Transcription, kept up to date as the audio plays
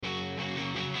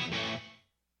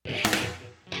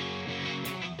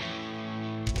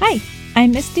Hi,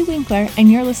 I'm Misty Winkler,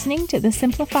 and you're listening to the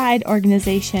Simplified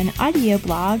Organization audio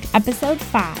blog, Episode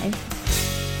 5.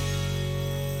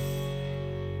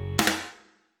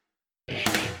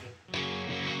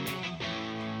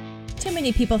 Too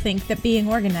many people think that being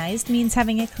organized means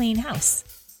having a clean house.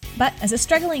 But as a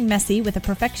struggling messy with a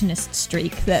perfectionist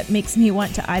streak that makes me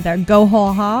want to either go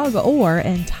whole hog or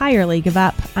entirely give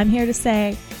up, I'm here to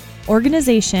say,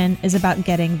 organization is about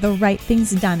getting the right things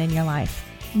done in your life,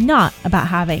 not about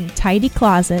having tidy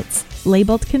closets,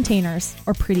 labeled containers,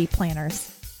 or pretty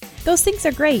planners. Those things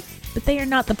are great, but they are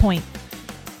not the point.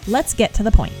 Let's get to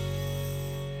the point.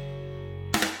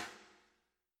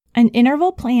 An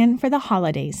interval plan for the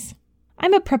holidays.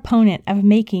 I'm a proponent of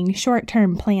making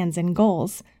short-term plans and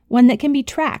goals, one that can be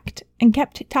tracked and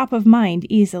kept top of mind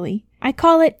easily. I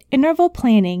call it interval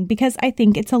planning because I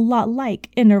think it's a lot like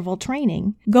interval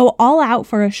training. Go all out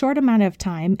for a short amount of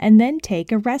time and then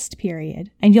take a rest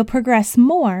period, and you'll progress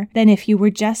more than if you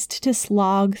were just to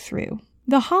slog through.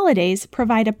 The holidays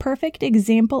provide a perfect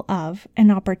example of an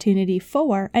opportunity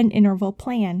for an interval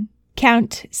plan.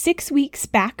 Count 6 weeks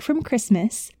back from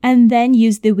Christmas and then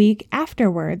use the week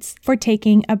afterwards for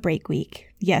taking a break week.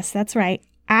 Yes, that's right.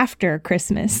 After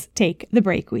Christmas, take the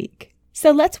break week.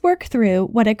 So let's work through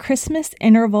what a Christmas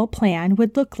interval plan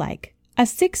would look like. A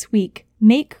 6-week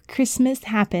make Christmas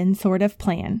happen sort of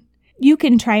plan. You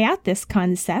can try out this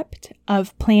concept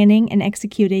of planning and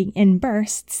executing in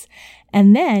bursts.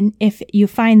 And then if you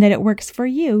find that it works for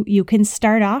you, you can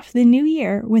start off the new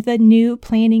year with a new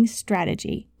planning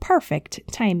strategy. Perfect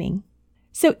timing.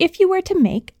 So if you were to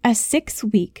make a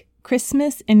 6-week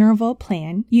Christmas interval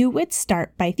plan, you would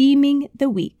start by theming the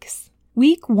weeks.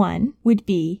 Week 1 would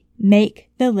be make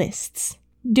the lists.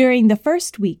 During the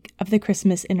first week of the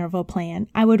Christmas interval plan,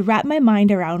 I would wrap my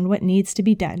mind around what needs to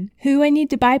be done, who I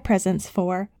need to buy presents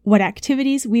for, what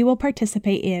activities we will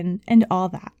participate in, and all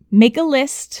that. Make a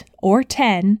list, or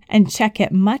 10, and check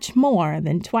it much more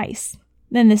than twice.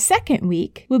 Then the second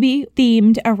week will be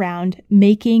themed around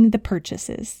making the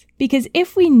purchases. Because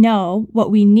if we know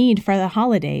what we need for the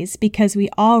holidays because we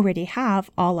already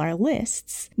have all our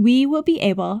lists, we will be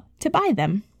able to buy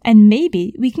them. And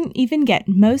maybe we can even get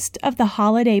most of the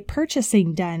holiday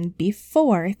purchasing done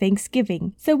before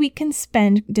Thanksgiving so we can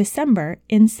spend December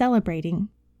in celebrating.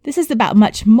 This is about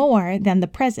much more than the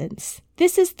presents.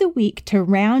 This is the week to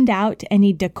round out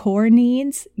any decor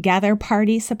needs, gather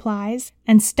party supplies,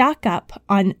 and stock up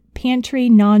on pantry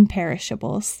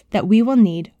non-perishables that we will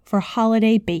need for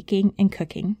holiday baking and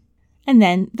cooking. And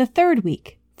then the third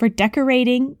week for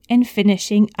decorating and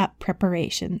finishing up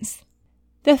preparations.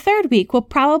 The third week will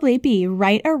probably be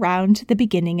right around the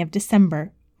beginning of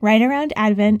December, right around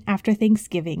Advent after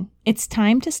Thanksgiving. It's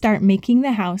time to start making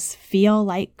the house feel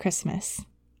like Christmas.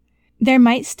 There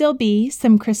might still be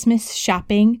some Christmas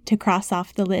shopping to cross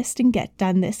off the list and get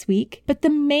done this week, but the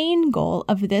main goal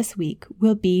of this week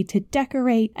will be to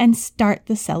decorate and start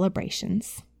the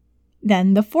celebrations.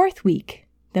 Then the fourth week,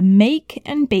 the make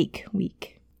and bake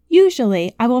week.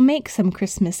 Usually, I will make some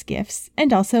Christmas gifts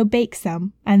and also bake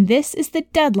some, and this is the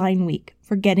deadline week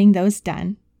for getting those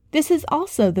done. This is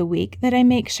also the week that I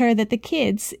make sure that the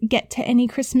kids get to any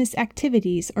Christmas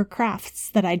activities or crafts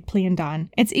that I'd planned on.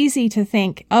 It's easy to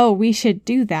think, oh, we should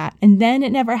do that, and then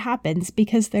it never happens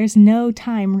because there's no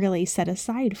time really set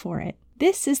aside for it.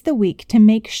 This is the week to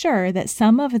make sure that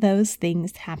some of those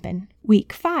things happen.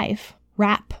 Week 5,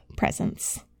 wrap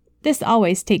presents. This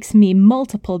always takes me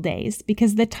multiple days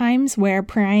because the times where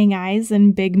prying eyes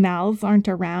and big mouths aren't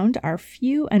around are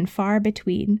few and far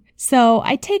between. So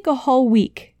I take a whole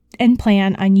week and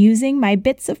plan on using my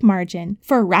bits of margin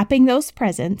for wrapping those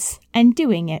presents and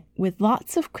doing it with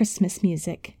lots of Christmas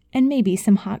music and maybe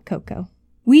some hot cocoa.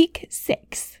 Week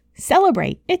 6.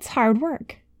 Celebrate. It's hard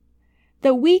work.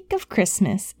 The week of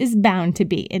Christmas is bound to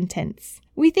be intense.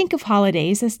 We think of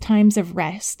holidays as times of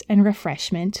rest and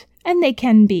refreshment, and they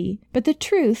can be, but the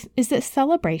truth is that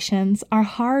celebrations are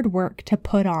hard work to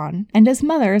put on, and as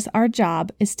mothers, our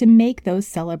job is to make those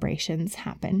celebrations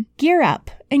happen. Gear up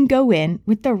and go in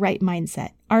with the right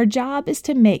mindset. Our job is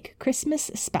to make Christmas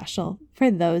special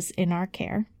for those in our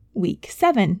care. Week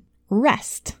 7,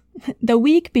 rest. The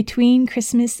week between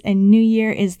Christmas and New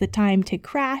Year is the time to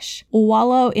crash,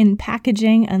 wallow in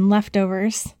packaging and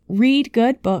leftovers, read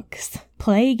good books,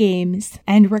 play games,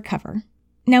 and recover.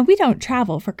 Now, we don't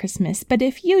travel for Christmas, but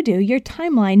if you do, your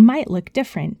timeline might look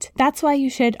different. That's why you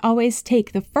should always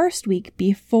take the first week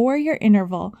before your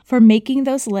interval for making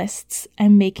those lists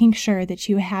and making sure that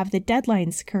you have the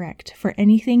deadlines correct for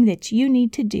anything that you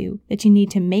need to do, that you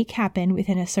need to make happen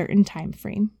within a certain time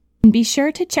frame. And be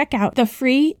sure to check out the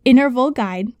free interval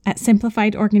guide at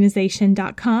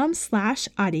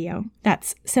simplifiedorganization.com/audio.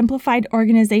 That's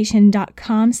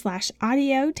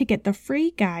simplifiedorganization.com/audio to get the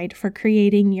free guide for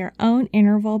creating your own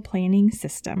interval planning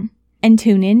system. And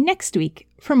tune in next week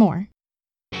for more.